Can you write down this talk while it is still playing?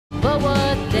But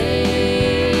what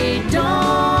they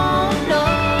don't know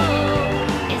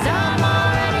is I'm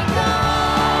already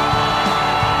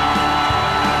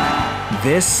gone.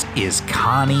 This is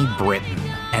Connie Britton,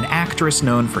 an actress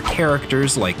known for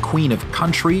characters like Queen of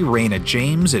Country Raina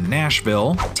James in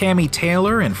Nashville, Tammy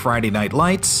Taylor in Friday Night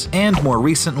Lights, and more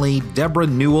recently, Deborah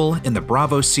Newell in the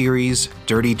Bravo series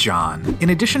Dirty John.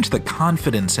 In addition to the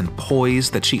confidence and poise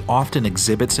that she often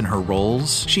exhibits in her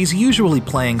roles, she's usually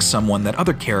playing someone that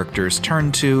other characters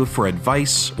turn to for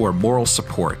advice or moral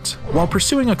support. While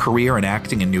pursuing a career in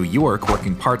acting in New York,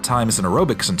 working part-time as an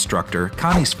aerobics instructor,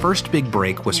 Connie's first big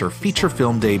break was her feature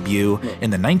film debut in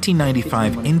the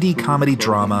 1995 indie comedy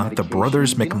drama The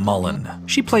Brothers McMullen.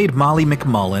 She played Molly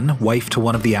McMullen, wife to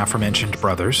one of the aforementioned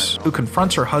brothers, who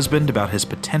confronts her husband about his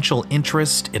potential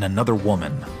interest in another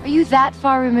woman. Are you that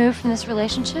far removed from this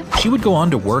relationship? She would go on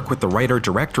to work with the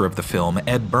writer-director of the film,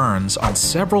 Ed Burns, on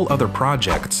several other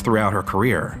projects throughout her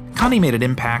career. Connie made an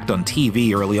impact on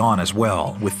TV early on as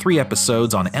well, with 3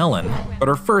 episodes on Ellen, but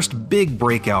her first big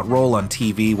breakout role on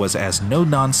TV was as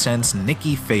no-nonsense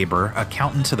Nikki Faber,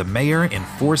 accountant to the mayor in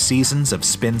 4 seasons of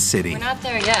Spin City. We're not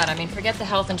there yet. I mean, forget the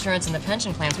health insurance and the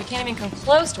pension plans. We can't even come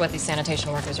close to what these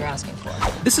sanitation workers are asking for.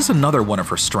 This is another one of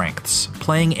her strengths,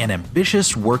 playing an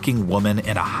ambitious working woman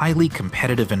in a highly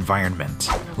competitive environment.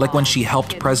 Like when she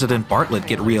helped President Bartlett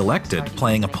get re-elected,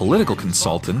 playing a political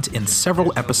consultant in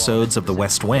several episodes of The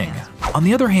West Wing. On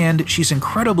the other hand, she's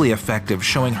incredibly effective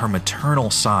showing her maternal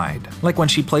side, like when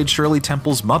she played Shirley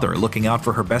Temple's mother looking out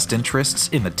for her best interests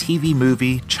in the TV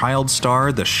movie child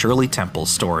star The Shirley Temple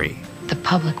Story. The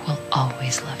public will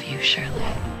always love you, Shirley.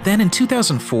 Then in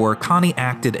 2004, Connie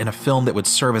acted in a film that would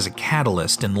serve as a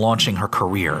catalyst in launching her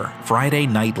career, Friday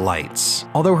Night Lights.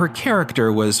 Although her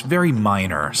character was very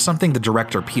minor, something the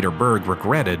director Peter Berg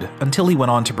regretted until he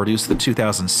went on to produce the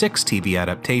 2006 TV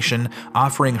adaptation,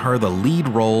 offering her the lead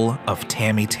role of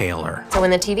Tammy Taylor. So when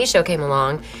the TV show came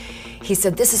along, he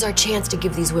said, this is our chance to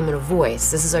give these women a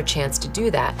voice. This is our chance to do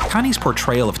that. Connie's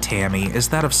portrayal of Tammy is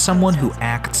that of someone who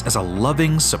acts as a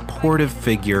loving, supportive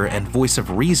figure and voice of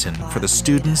reason for the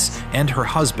students and her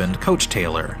husband, Coach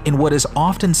Taylor, in what is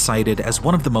often cited as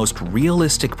one of the most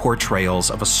realistic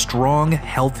portrayals of a strong,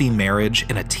 healthy marriage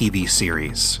in a TV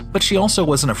series. But she also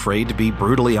wasn't afraid to be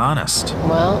brutally honest.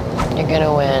 Well, you're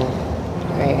gonna win,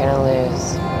 or you're gonna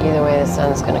lose. Either way, the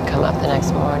sun's gonna come up the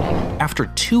next morning. After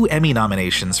 2 Emmy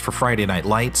nominations for Friday Night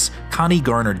Lights, Connie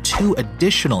garnered 2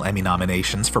 additional Emmy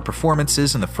nominations for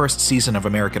performances in the first season of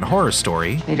American Horror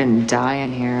Story. They didn't die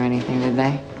in here or anything, did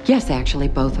they? Yes, actually,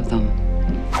 both of them.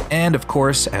 And of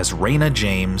course, as Raina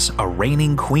James, a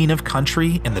reigning queen of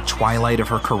country in the twilight of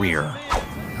her career.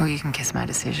 Oh, you can kiss my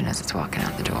decision as it's walking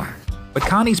out the door. But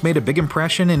Connie's made a big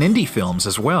impression in indie films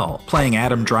as well, playing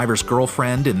Adam Driver's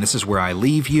girlfriend in This Is Where I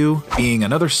Leave You, being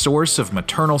another source of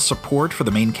maternal support for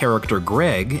the main character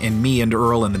Greg in Me and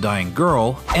Earl and the Dying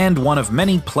Girl, and one of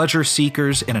many pleasure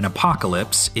seekers in an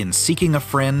apocalypse in Seeking a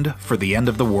Friend for the End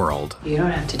of the World. You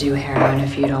don't have to do heroin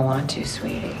if you don't want to,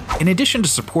 sweetie. In addition to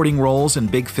supporting roles in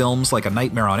big films like A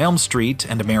Nightmare on Elm Street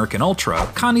and American Ultra,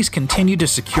 Connie's continued to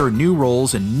secure new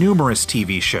roles in numerous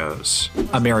TV shows.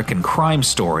 American Crime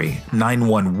Story,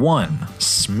 911,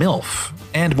 Smilf,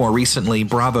 and more recently,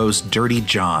 Bravo's Dirty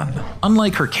John.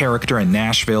 Unlike her character in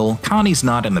Nashville, Connie's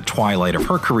not in the twilight of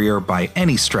her career by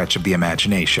any stretch of the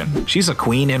imagination. She's a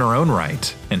queen in her own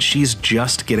right, and she's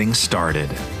just getting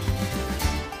started.